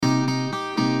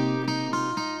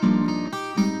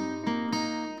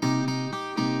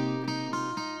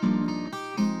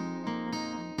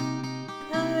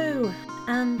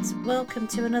and welcome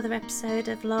to another episode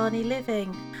of Lani Living.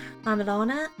 I'm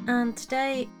Alana, and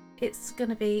today it's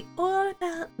going to be all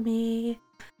about me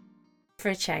for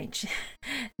a change.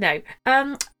 No,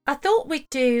 I thought we'd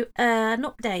do an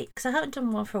update because I haven't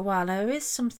done one for a while. There is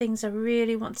some things I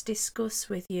really want to discuss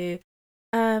with you.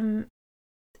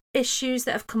 Issues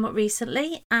that have come up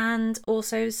recently and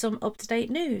also some up-to-date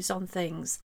news on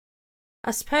things. I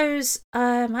suppose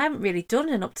I haven't really done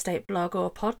an up-to-date blog or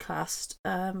a podcast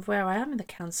where I am in the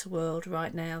cancer world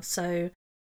right now. So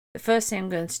the first thing I'm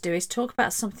going to do is talk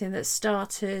about something that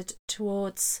started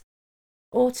towards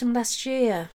autumn last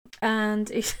year. And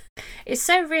it's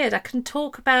so weird. I can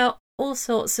talk about all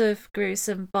sorts of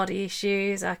gruesome body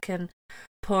issues. I can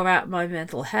pour out my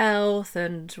mental health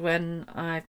and when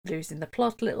I'm losing the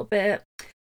plot a little bit.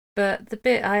 But the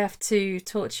bit I have to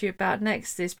talk to you about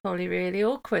next is probably really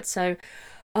awkward. So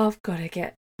I've got to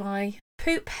get my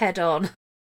poop head on.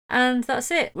 And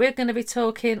that's it. We're going to be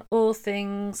talking all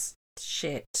things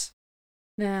shit.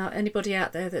 Now, anybody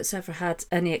out there that's ever had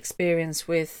any experience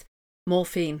with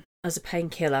morphine as a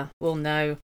painkiller will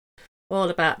know all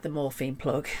about the morphine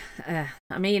plug.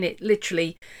 I mean, it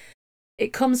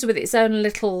comes with its own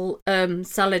little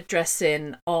salad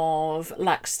dressing of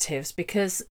laxatives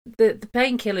because the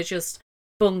painkiller just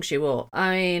bungs you up.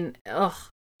 I mean,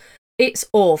 it's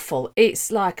awful.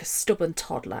 It's like a stubborn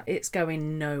toddler. It's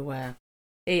going nowhere.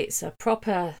 It's a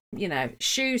proper,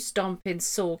 shoe stomping,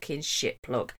 sulking shit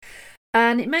plug.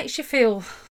 And it makes you feel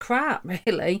crap,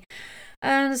 really.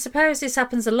 And I suppose this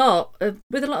happens a lot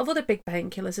with a lot of other big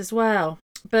painkillers as well.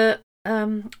 But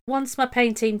once my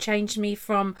pain team changed me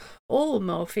from all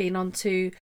morphine onto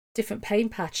different pain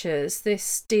patches,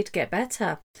 this did get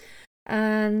better.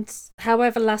 And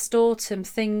however, last autumn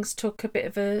things took a bit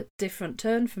of a different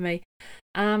turn for me.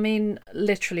 I mean,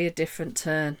 literally a different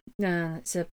turn.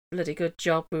 It's a bloody good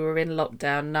job we were in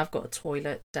lockdown and I've got a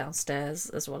toilet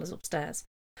downstairs as well as upstairs.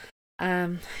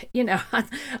 I'm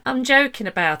joking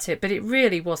about it, but it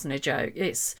really wasn't a joke.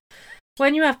 It's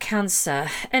when you have cancer,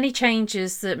 any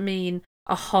changes that mean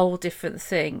a whole different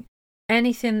thing,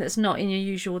 anything that's not in your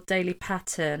usual daily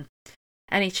pattern,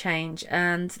 any change,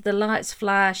 and the lights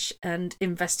flash and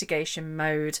investigation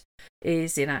mode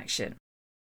is in action.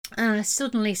 And I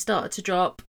suddenly started to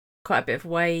drop quite a bit of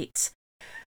weight,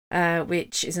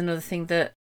 which is another thing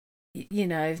that,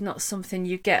 not something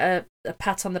you get a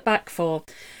pat on the back for.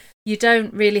 You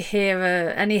don't really hear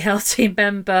any health team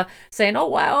member saying, "Oh,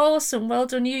 wow, awesome, well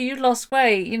done you lost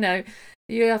weight."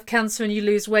 You have cancer and you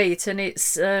lose weight and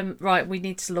it's, right, we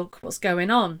need to look what's going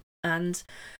on. And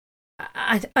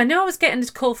I know I was getting a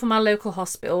call from our local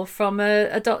hospital from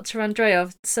a Dr.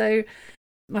 Andreev. So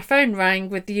my phone rang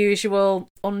with the usual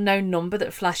unknown number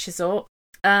that flashes up.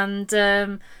 And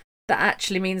that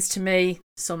actually means to me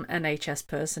some NHS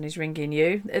person is ringing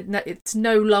you. It's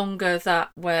no longer that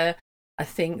where I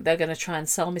think they're going to try and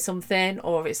sell me something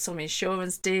or it's some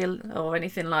insurance deal or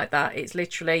anything like that. It's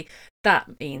literally,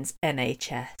 that means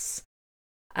NHS.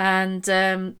 And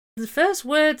the first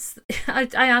words I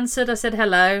answered, I said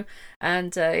hello.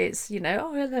 And it's,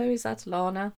 "Oh, hello, is that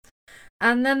Lana?"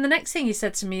 And then the next thing he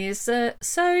said to me is,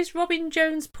 "So is Robin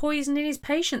Jones poisoning his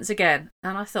patients again?"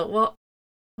 And I thought, what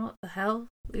the hell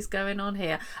is going on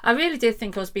here? I really did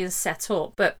think I was being set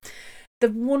up, but the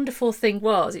wonderful thing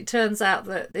was, it turns out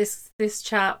that this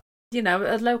chap,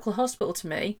 a local hospital to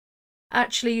me,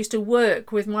 actually used to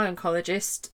work with my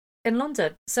oncologist in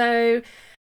London. So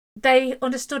they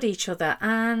understood each other,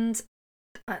 and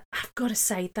I've got to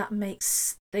say that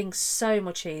makes things so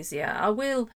much easier. I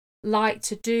will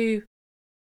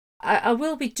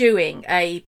be doing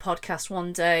a podcast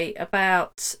one day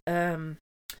about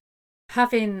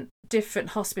having different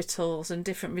hospitals and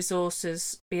different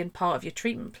resources being part of your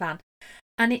treatment plan.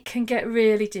 And it can get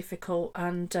really difficult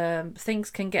and things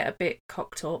can get a bit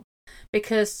cocked up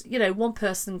because, one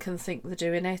person can think they're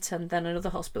doing it and then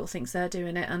another hospital thinks they're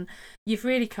doing it. And you've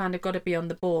really kind of got to be on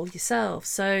the ball yourself.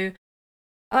 So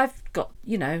I've got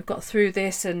through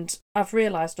this and I've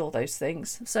realised all those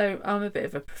things. So I'm a bit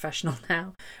of a professional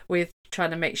now with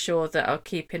trying to make sure that I'm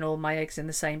keeping all my eggs in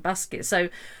the same basket. So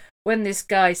when this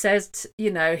guy says,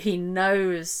 he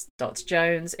knows Dr.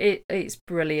 Jones, it's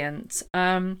brilliant.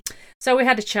 So we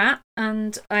had a chat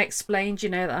and I explained,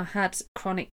 that I had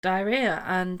chronic diarrhea.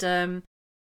 And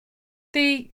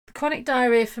the chronic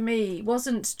diarrhea for me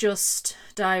wasn't just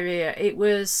diarrhea. It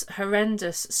was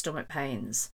horrendous stomach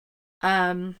pains.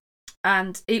 And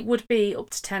it would be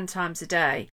up to 10 times a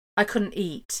day. I couldn't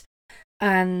eat.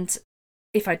 And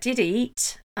if I did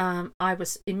eat, I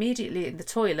was immediately in the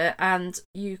toilet and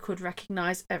you could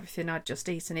recognise everything I'd just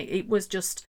eaten. It was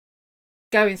just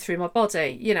going through my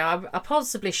body. You know, I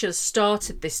possibly should have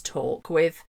started this talk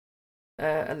with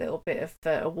a little bit of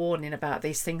a warning about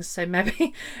these things. So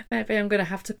maybe I'm going to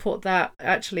have to put that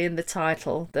actually in the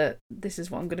title, that this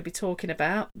is what I'm going to be talking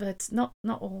about, but not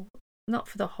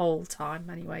for the whole time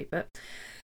anyway. But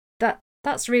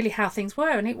that's really how things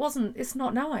were, and it's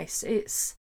not nice.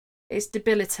 It's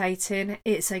debilitating,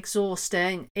 it's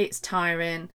exhausting, it's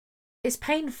tiring, it's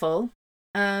painful.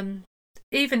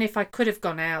 Even if I could have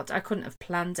gone out, I couldn't have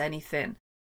planned anything.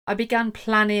 I began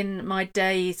planning my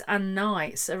days and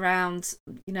nights around,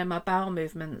 my bowel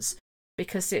movements,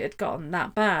 because it had gotten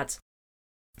that bad.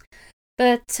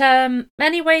 But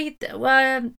anyway,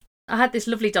 I had this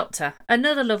lovely doctor,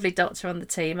 another lovely doctor on the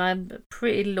team. I'm a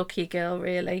pretty lucky girl,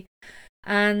 really.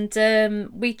 And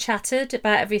we chatted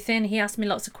about everything. He asked me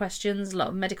lots of questions, a lot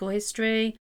of medical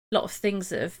history, a lot of things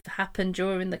that have happened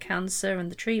during the cancer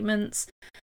and the treatments.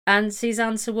 And his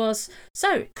answer was,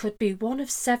 so it could be one of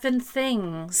 7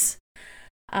 things.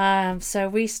 So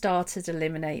we started to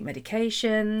eliminate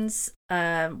medications.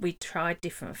 We tried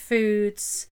different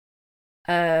foods.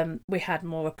 We had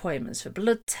more appointments for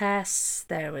blood tests.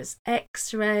 There was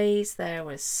x-rays. There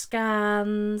was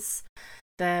scans.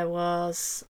 There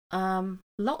was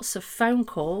lots of phone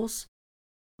calls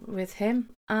with him.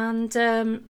 And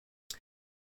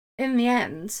in the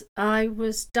end, I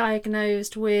was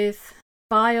diagnosed with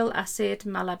bile acid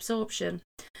malabsorption,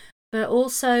 but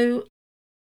also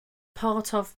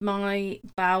part of my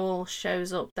bowel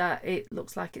shows up that it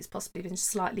looks like it's possibly been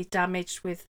slightly damaged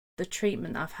with the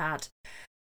treatment I've had.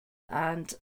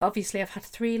 And obviously I've had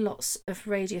 3 lots of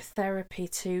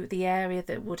radiotherapy to the area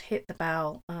that would hit the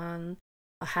bowel.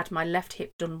 I had my left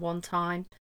hip done one time,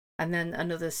 and then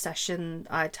another session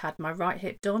I'd had my right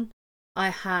hip done. I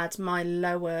had my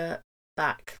lower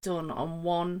back done on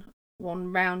one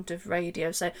round of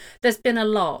radio. So there's been a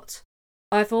lot.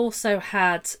 I've also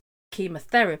had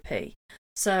chemotherapy.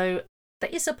 So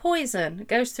that is a poison. It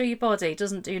goes through your body,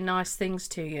 doesn't do nice things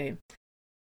to you.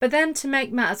 But then, to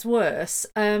make matters worse,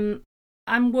 I'm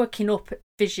working up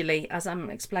visually as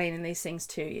I'm explaining these things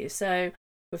to you. So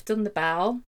we've done the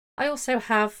bowel. I also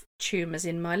have tumours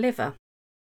in my liver.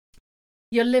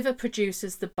 Your liver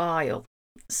produces the bile.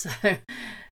 So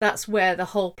that's where the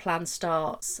whole plan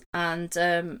starts.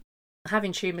 And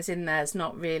having tumours in there is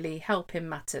not really helping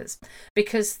matters,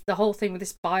 because the whole thing with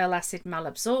this bile acid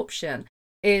malabsorption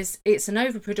is it's an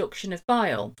overproduction of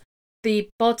bile. The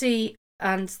body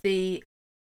and the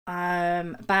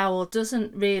bowel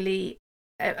doesn't really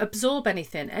absorb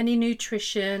anything, any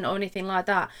nutrition or anything like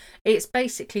that. It's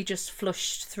basically just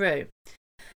flushed through.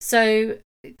 So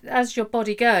as your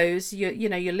body goes,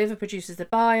 your liver produces the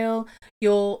bile,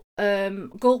 your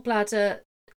gallbladder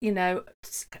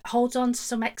holds on to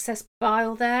some excess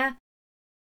bile there.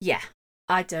 Yeah,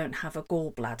 I don't have a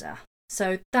gallbladder,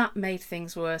 so that made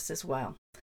things worse as well.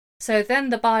 So then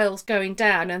the bile's going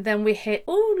down, and then we hit,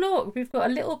 oh look, we've got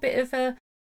a little bit of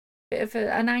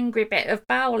an angry bit of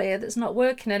bowel here that's not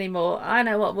working anymore. I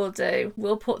know what we'll do.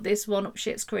 We'll put this one up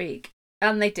Schitt's Creek.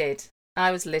 And they did.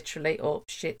 I was literally up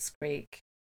Schitt's Creek.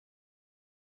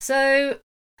 So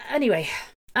anyway,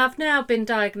 I've now been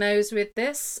diagnosed with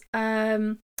this.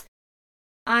 I'm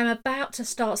about to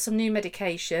start some new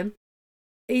medication.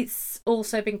 It's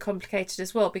also been complicated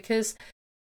as well, because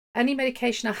any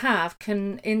medication I have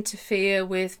can interfere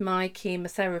with my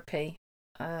chemotherapy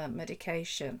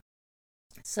medication.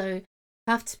 So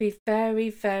I have to be very,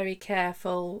 very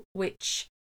careful which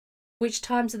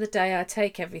times of the day I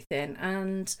take everything.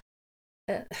 And,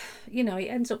 it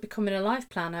ends up becoming a life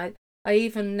plan. I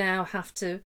even now have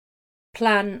to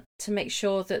plan to make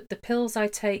sure that the pills I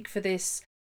take for this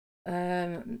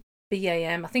BAM,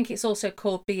 I think it's also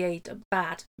called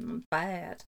bad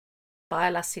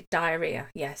bile acid diarrhea.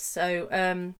 Yes, so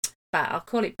bad. I'll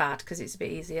call it bad because it's a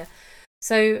bit easier.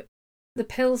 So the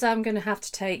pills I'm going to have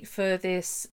to take for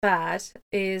this bad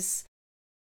is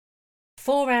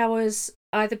 4 hours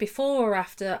either before or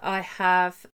after I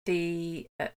have the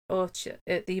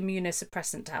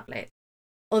immunosuppressant tablet.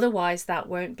 Otherwise, that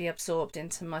won't be absorbed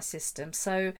into my system.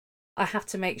 So I have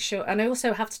to make sure, and I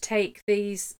also have to take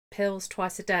these pills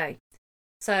twice a day.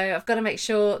 So I've got to make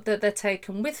sure that they're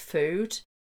taken with food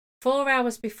 4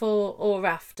 hours before or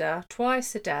after,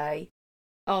 twice a day,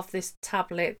 of this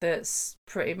tablet that's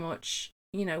pretty much,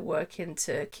 working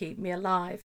to keep me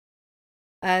alive.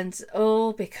 And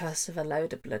all because of a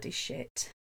load of bloody shit.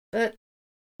 But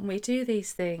we do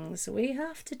these things. We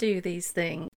have to do these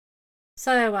things.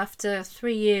 So after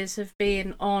 3 years of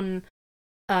being on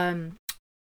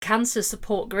cancer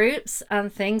support groups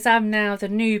and things, I'm now the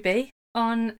newbie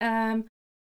on a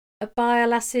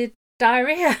bile acid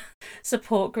diarrhea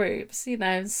support groups. You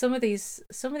know, some of these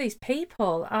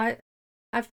people,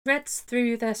 I've read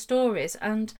through their stories,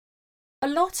 and a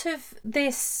lot of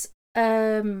this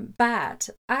bad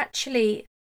actually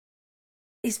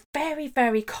is very,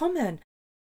 very common,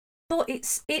 but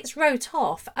it's wrote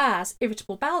off as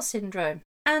irritable bowel syndrome.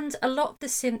 And a lot of the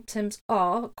symptoms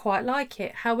are quite like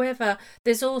it. However,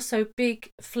 there's also big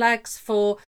flags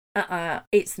for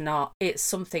it's not. It's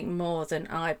something more than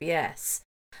IBS.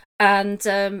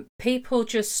 And people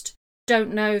just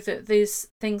don't know that there's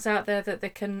things out there that they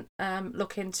can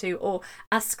look into or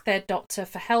ask their doctor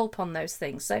for help on those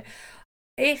things. So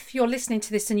if you're listening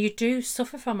to this and you do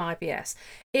suffer from IBS,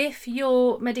 if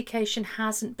your medication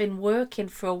hasn't been working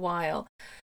for a while,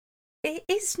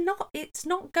 it's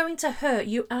not going to hurt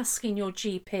you asking your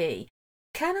GP,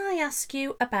 can I ask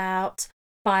you about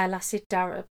bile acid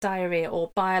diarrhea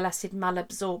or bile acid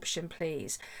malabsorption,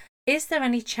 please? Is there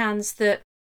any chance that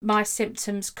my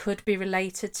symptoms could be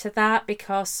related to that?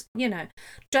 Because,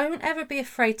 don't ever be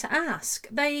afraid to ask.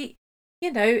 They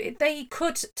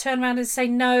could turn around and say,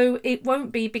 no, it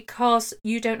won't be because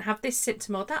you don't have this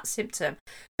symptom or that symptom,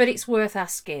 but it's worth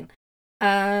asking.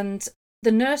 And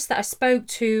the nurse that I spoke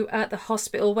to at the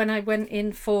hospital when I went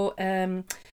in for a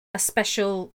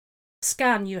special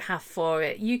scan you have for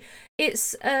it,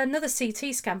 it's another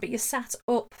CT scan, but you're sat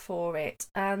up for it,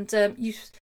 and you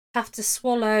have to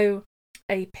swallow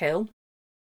a pill,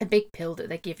 a big pill that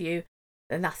they give you,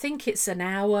 and I think it's an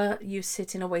hour you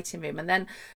sit in a waiting room, and then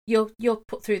you're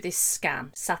put through this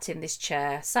scan, sat in this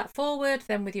chair, sat forward,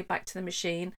 then with your back to the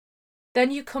machine. Then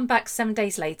you come back 7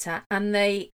 days later and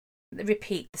they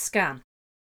repeat the scan.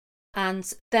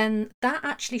 And then that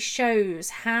actually shows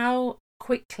how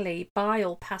quickly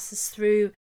bile passes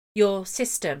through your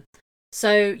system.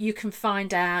 So you can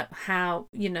find out how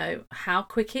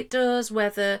quick it does,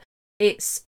 whether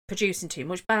it's producing too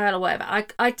much bile or whatever.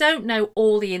 I don't know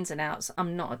all the ins and outs.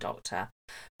 I'm not a doctor.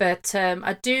 But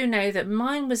I do know that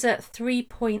mine was at 3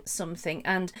 point something,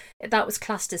 and that was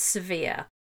classed as severe.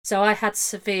 So I had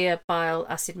severe bile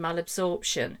acid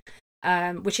malabsorption,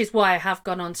 which is why I have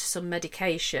gone on to some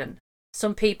medication.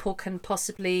 Some people can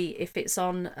possibly, if it's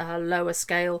on a lower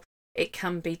scale, it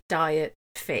can be diet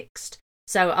fixed.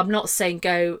 So I'm not saying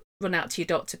go run out to your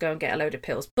doctor, go and get a load of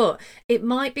pills, but it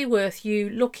might be worth you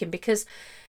looking, because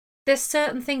there's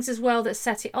certain things as well that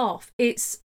set it off.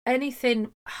 It's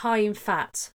anything high in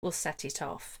fat will set it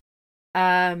off.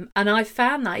 And I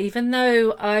found that even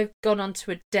though I've gone on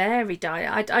to a dairy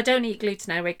diet, I don't eat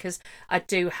gluten anyway because I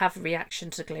do have a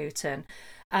reaction to gluten.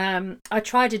 I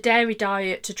tried a dairy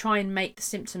diet to try and make the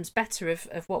symptoms better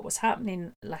of what was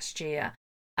happening last year.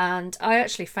 And I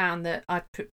actually found that I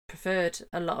preferred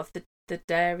a lot of the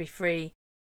dairy-free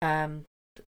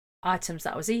items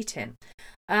that I was eating.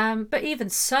 But even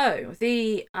so,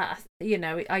 I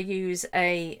use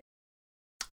a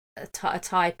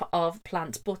type of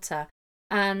plant butter,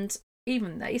 and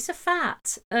even though it's a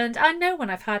fat, and I know when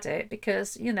I've had it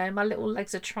because my little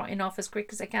legs are trotting off as quick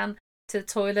as I can to the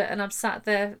toilet, and I'm sat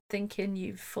there thinking,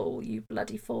 you fool, you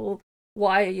bloody fool,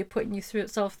 why are you putting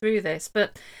yourself through this?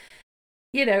 But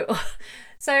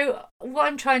so what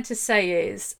I'm trying to say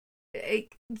is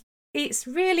it's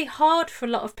really hard for a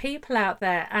lot of people out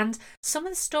there. And some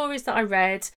of the stories that I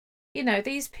read,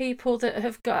 these people that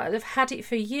have had it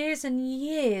for years and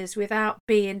years without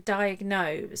being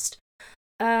diagnosed,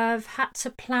 have had to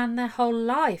plan their whole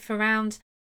life around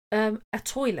a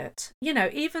toilet.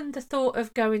 Even the thought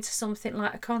of going to something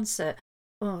like a concert.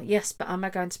 Oh, yes, but am I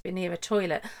going to be near a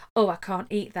toilet? Oh, I can't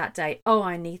eat that day. Oh,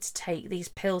 I need to take these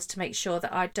pills to make sure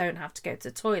that I don't have to go to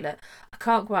the toilet. I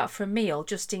can't go out for a meal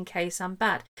just in case I'm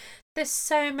bad. There's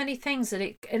so many things that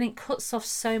it cuts off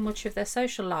so much of their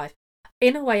social life.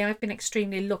 In a way, I've been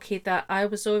extremely lucky that I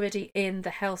was already in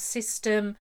the health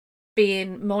system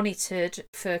being monitored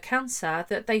for cancer,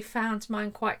 that they found mine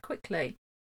quite quickly.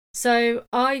 So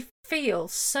I feel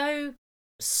so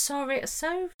sorry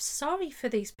for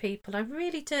these people. I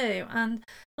really do. And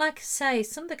like I say,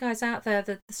 some of the guys out there,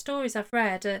 the stories I've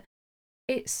read,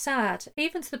 it's sad,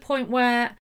 even to the point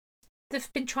where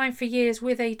they've been trying for years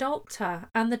with a doctor,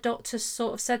 and the doctor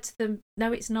sort of said to them,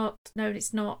 no, it's not, and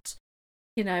it's not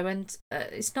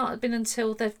been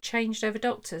until they've changed over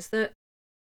doctors that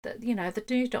the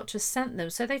new doctors sent them.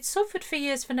 So they'd suffered for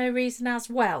years for no reason as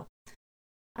well.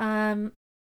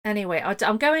 Anyway,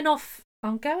 I'm going off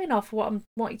what I'm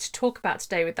wanting to talk about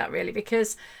today with that, really,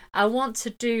 because I want to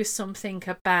do something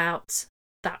about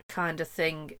that kind of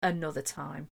thing another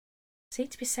time. I seem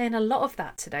to be saying a lot of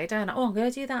that today, don't I? Oh, I'm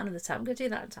going to do that another time. I'm going to do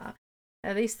that another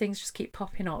time. These things just keep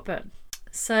popping up. But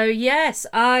so, yes,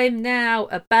 I'm now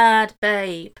a bad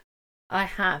babe. I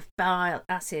have bile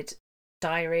acid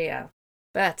diarrhea,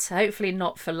 but hopefully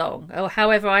not for long. Or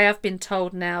however, I have been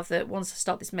told now that once I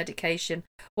start this medication,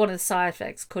 one of the side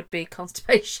effects could be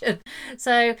constipation.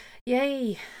 So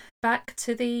yay, back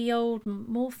to the old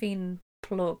morphine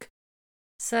plug.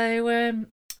 So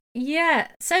yeah,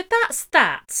 so that's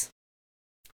that.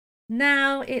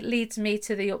 Now it leads me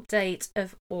to the update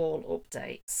of all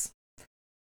updates.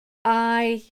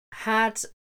 I had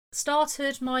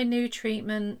started my new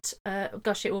treatment,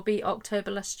 it will be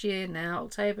October last year now,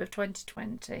 October of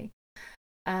 2020,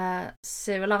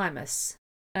 sirolimus,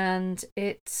 and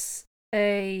it's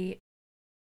a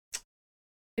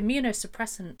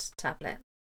immunosuppressant tablet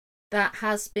that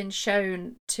has been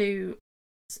shown to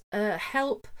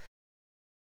help.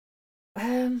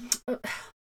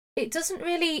 It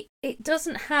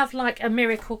doesn't have like a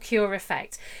miracle cure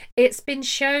effect. It's been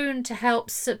shown to help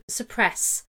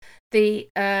suppress the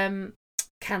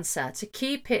cancer, to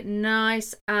keep it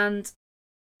nice and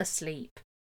asleep.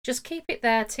 Just keep it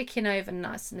there ticking over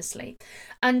nice and asleep.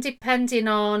 And depending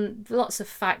on lots of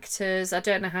factors, I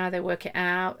don't know how they work it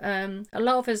out. A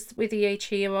lot of us with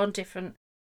EHE are on different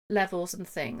levels and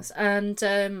things.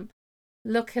 And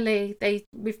luckily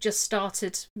we've just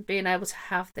started being able to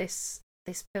have this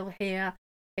pill here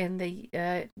in the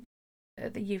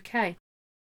UK.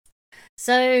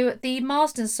 So the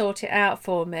Marsden sort it out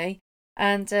for me,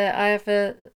 and I have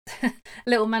a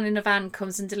little man in a van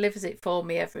comes and delivers it for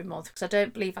me every month, because I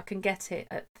don't believe I can get it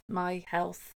at my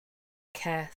health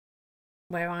care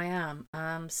where I am.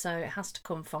 So it has to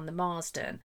come from the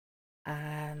Marsden,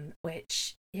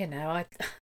 which, you know, I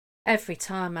every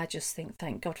time I just think,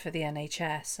 thank God for the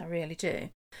NHS, I really do.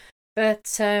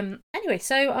 But anyway,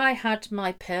 so I had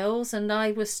my pills, and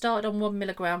I was started on 1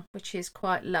 milligram, which is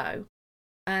quite low.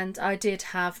 And I did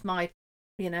have my,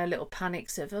 little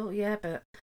panics of, oh yeah, but,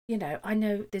 I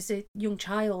know there's a young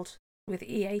child with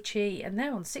EHE and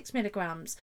they're on 6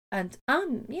 milligrams. And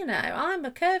I'm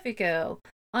a curvy girl.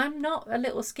 I'm not a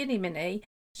little skinny mini.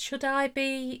 Should I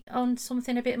be on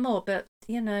something a bit more? But,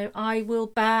 I will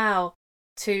bow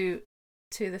to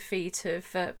the feet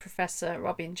of Professor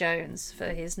Robin Jones for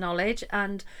his knowledge.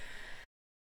 And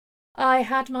I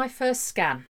had my first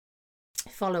scan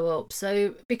follow up.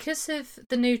 So because of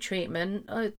the new treatment,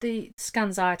 the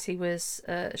scanxiety was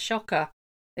a shocker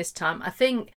this time. I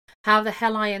think how the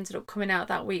hell I ended up coming out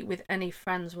that week with any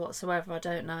friends whatsoever, I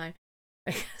don't know.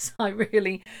 Because I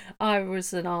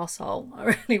was an arsehole.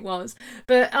 I really was.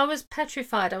 But I was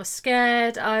petrified. I was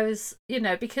scared. I was,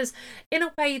 because in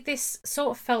a way this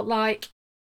sort of felt like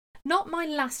not my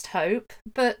last hope,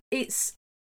 but it's,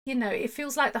 it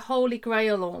feels like the holy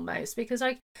grail almost, because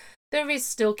there is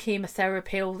still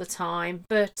chemotherapy all the time,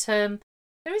 but there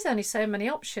is only so many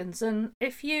options. And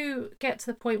if you get to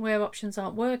the point where options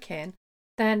aren't working,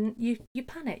 then you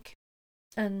panic.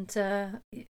 And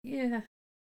yeah,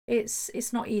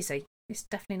 it's not easy. It's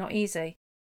definitely not easy.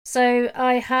 So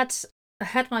I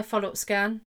had my follow-up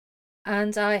scan,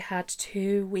 and I had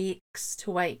 2 weeks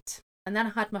to wait. And then I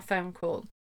had my phone call.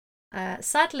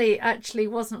 Sadly, actually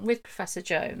wasn't with Professor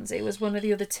Jones. It was one of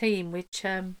the other team, which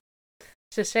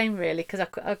it's a shame really, because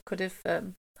I could have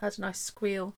had a nice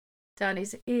squeal down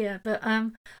his ear. But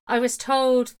I was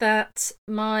told that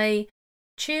my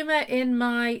tumour in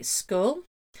my skull,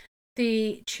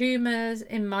 the tumours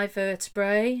in my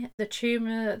vertebrae, the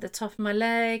tumour at the top of my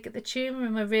leg, the tumour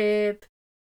in my rib,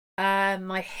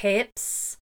 my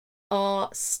hips are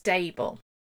stable.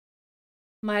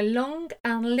 My lung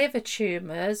and liver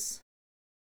tumours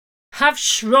have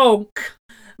shrunk.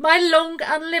 My lung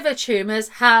and liver tumours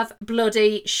have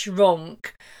bloody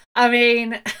shrunk. I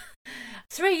mean,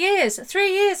 3 years.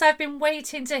 3 years I've been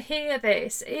waiting to hear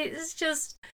this. It's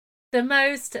just the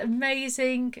most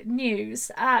amazing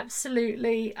news.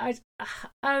 Absolutely. I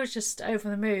was just over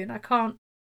the moon. I can't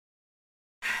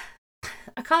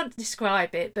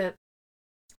describe it, but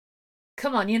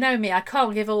come on, you know me. I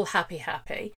can't give all happy.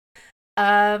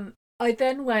 I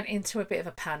then went into a bit of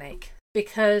a panic,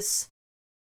 because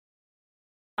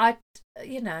I'd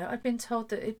been told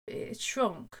that it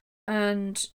shrunk,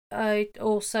 and I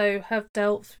also have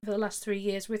dealt for the last 3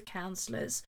 years with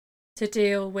counsellors to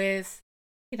deal with,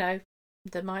 there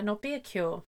might not be a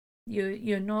cure.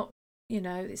 You're not,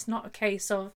 it's not a case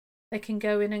of they can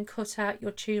go in and cut out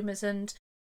your tumours and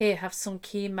here, have some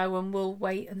chemo and we'll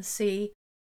wait and see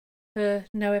for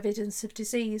no evidence of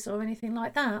disease or anything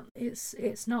like that.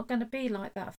 It's not going to be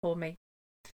like that for me.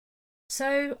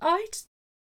 So I'd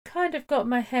kind of got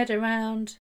my head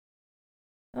around,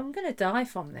 I'm going to die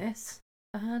from this,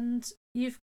 and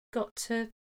you've got to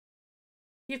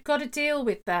deal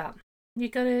with that. You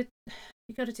got to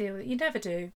deal with it. You never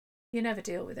do. You never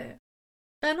deal with it.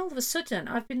 Then all of a sudden,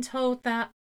 I've been told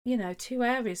that two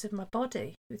areas of my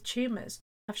body with tumours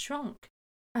have shrunk.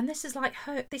 And this is like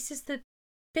hope. This is the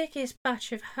biggest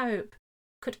batch of hope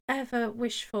could ever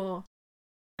wish for.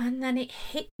 And then it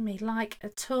hit me like a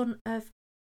ton of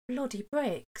bloody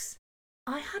bricks.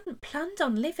 I hadn't planned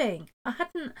on living. I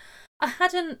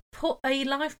hadn't put a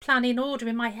life plan in order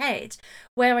in my head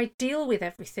where I deal with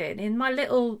everything in my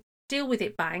little deal with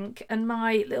it bank and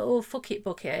my little fuck it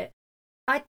bucket.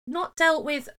 I'd not dealt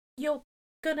with you're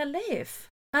gonna live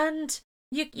and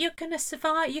you're gonna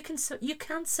survive. You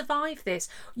can survive this.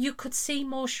 You could see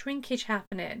more shrinkage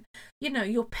happening.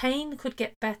 Your pain could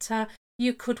get better.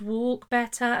 You could walk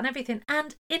better and everything.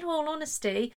 And in all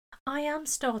honesty, I am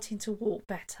starting to walk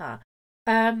better.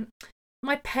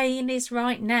 My pain is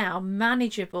right now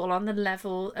manageable on the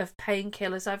level of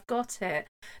painkillers I've got it.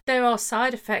 There are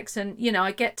side effects, and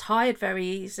I get tired very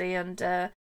easy, and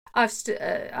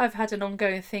I've had an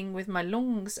ongoing thing with my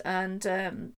lungs,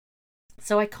 and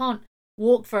so I can't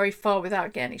walk very far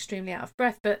without getting extremely out of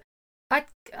breath. But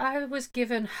I was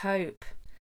given hope,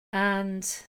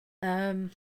 and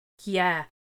yeah,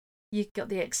 you got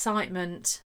the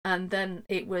excitement, and then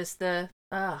it was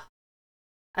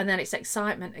and then it's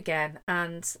excitement again,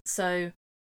 and so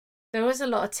there was a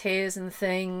lot of tears and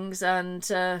things, and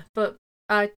but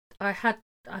I've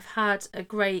had a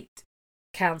great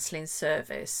counselling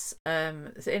service,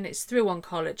 and it's through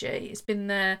oncology.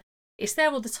 It's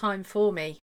there all the time for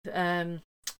me, for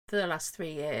the last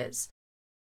 3 years,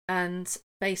 and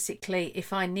basically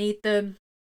if I need them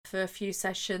for a few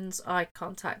sessions, I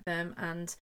contact them,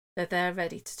 and they're there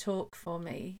ready to talk to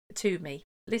me,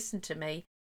 listen to me,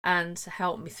 and to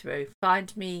help me through,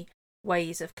 find me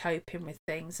ways of coping with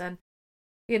things. And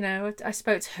I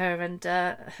spoke to her, and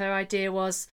her idea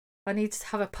was, I need to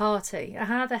have a party.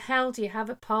 How the hell do you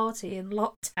have a party in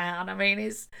lockdown? I mean,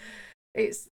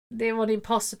 it's near on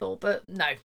impossible, but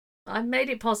no, I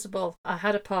made it possible. I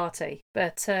had a party,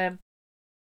 but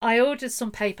I ordered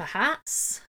some paper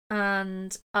hats,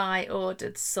 and I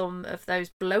ordered some of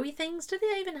those blowy things. Do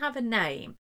they even have a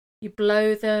name? You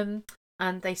blow them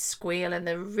and they squeal, and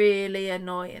they're really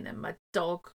annoying, and my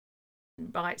dog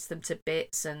bites them to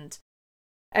bits. And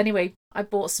anyway, I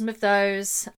bought some of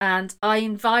those, and I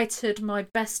invited my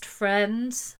best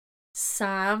friend,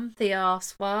 Sam, the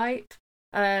arsewipe,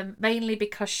 mainly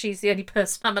because she's the only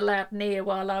person I'm allowed near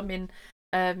while I'm in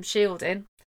shielding.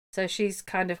 So she's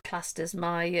kind of classed as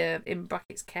my, in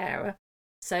brackets, carer.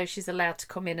 So she's allowed to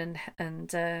come in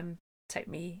and take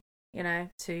me,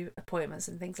 to appointments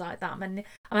and things like that. I'm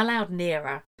allowed near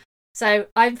her. So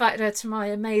I invited her to my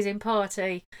amazing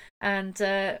party, and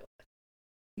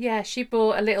she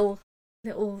bought a little,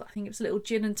 I think it was a little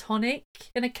gin and tonic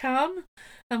in a can,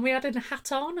 and we had a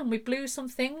hat on, and we blew some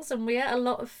things, and we ate a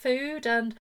lot of food,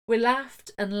 and we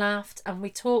laughed and laughed, and we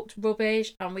talked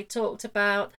rubbish, and we talked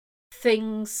about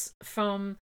things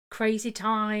from crazy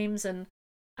times, and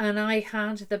I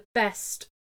had the best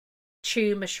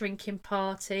tumour shrinking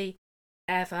party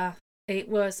ever. It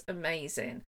was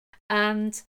amazing.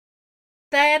 And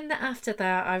then after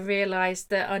that, I realised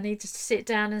that I needed to sit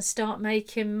down and start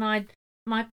making my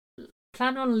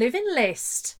plan on living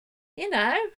list.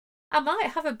 I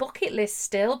might have a bucket list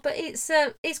still, but it's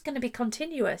going to be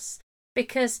continuous,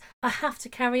 because I have to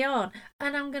carry on,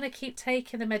 and I'm going to keep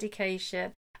taking the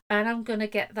medication, and I'm going to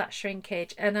get that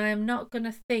shrinkage, and I am not going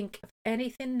to think of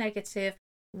anything negative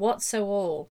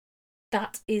whatsoever.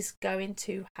 That is going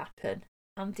to happen.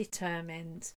 I'm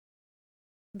determined.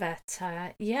 But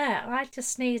I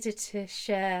just needed to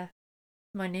share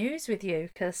my news with you,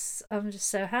 because I'm just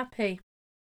so happy.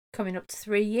 Coming up to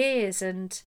 3 years,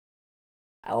 and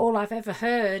all I've ever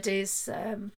heard is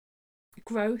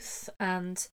growth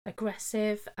and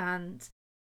aggressive and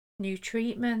new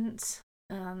treatment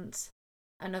and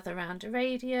another round of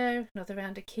radio, another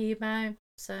round of chemo.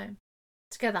 So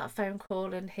to get that phone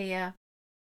call and hear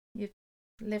your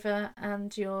liver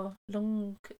and your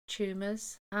lung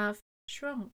tumours have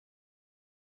shrunk.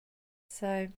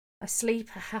 So I sleep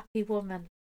a happy woman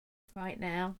right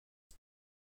now.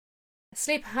 I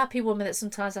sleep a happy woman that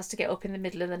sometimes has to get up in the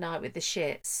middle of the night with the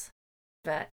shits.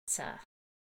 But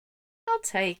I'll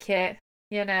take it.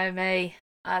 You know me.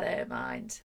 I don't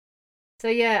mind. So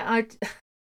I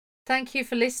thank you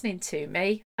for listening to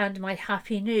me and my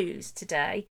happy news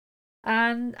today.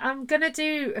 And I'm going to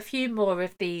do a few more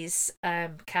of these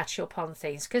catch up on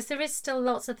things, because there is still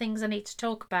lots of things I need to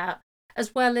talk about,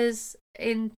 as well as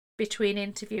in between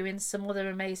interviewing some other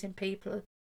amazing people.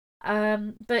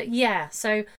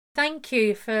 So thank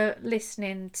you for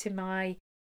listening to my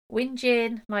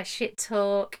whinging, my shit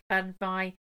talk, and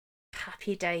my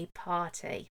happy day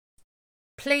party.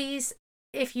 Please,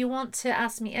 if you want to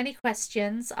ask me any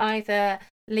questions, either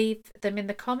leave them in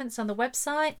the comments on the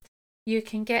website. You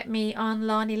can get me on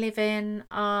Lani Living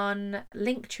on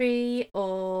Linktree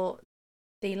or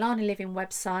the Lani Living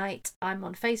website. I'm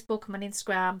on Facebook, I'm on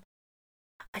Instagram.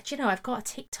 I've got a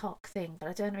TikTok thing, but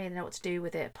I don't really know what to do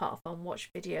with it apart from watch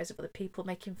videos of other people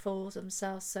making fools of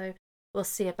themselves. So we'll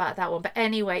see about that one. But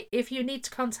anyway, if you need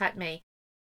to contact me,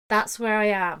 that's where I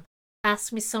am.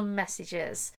 Ask me some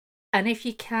messages. And if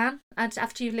you can, and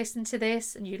after you listen to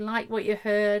this and you like what you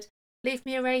heard, leave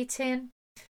me a rating,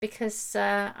 because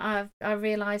I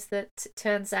realised that it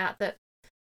turns out that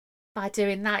by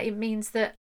doing that, it means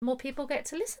that more people get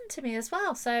to listen to me as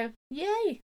well. So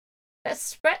yay, let's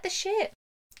spread the shit.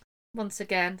 Once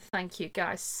again, thank you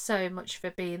guys so much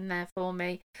for being there for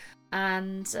me,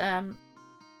 and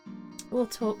we'll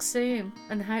talk soon,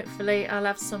 and hopefully I'll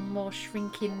have some more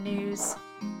shrinking news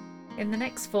in the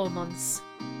next 4 months.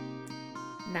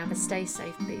 Now stay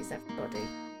safe, please, everybody.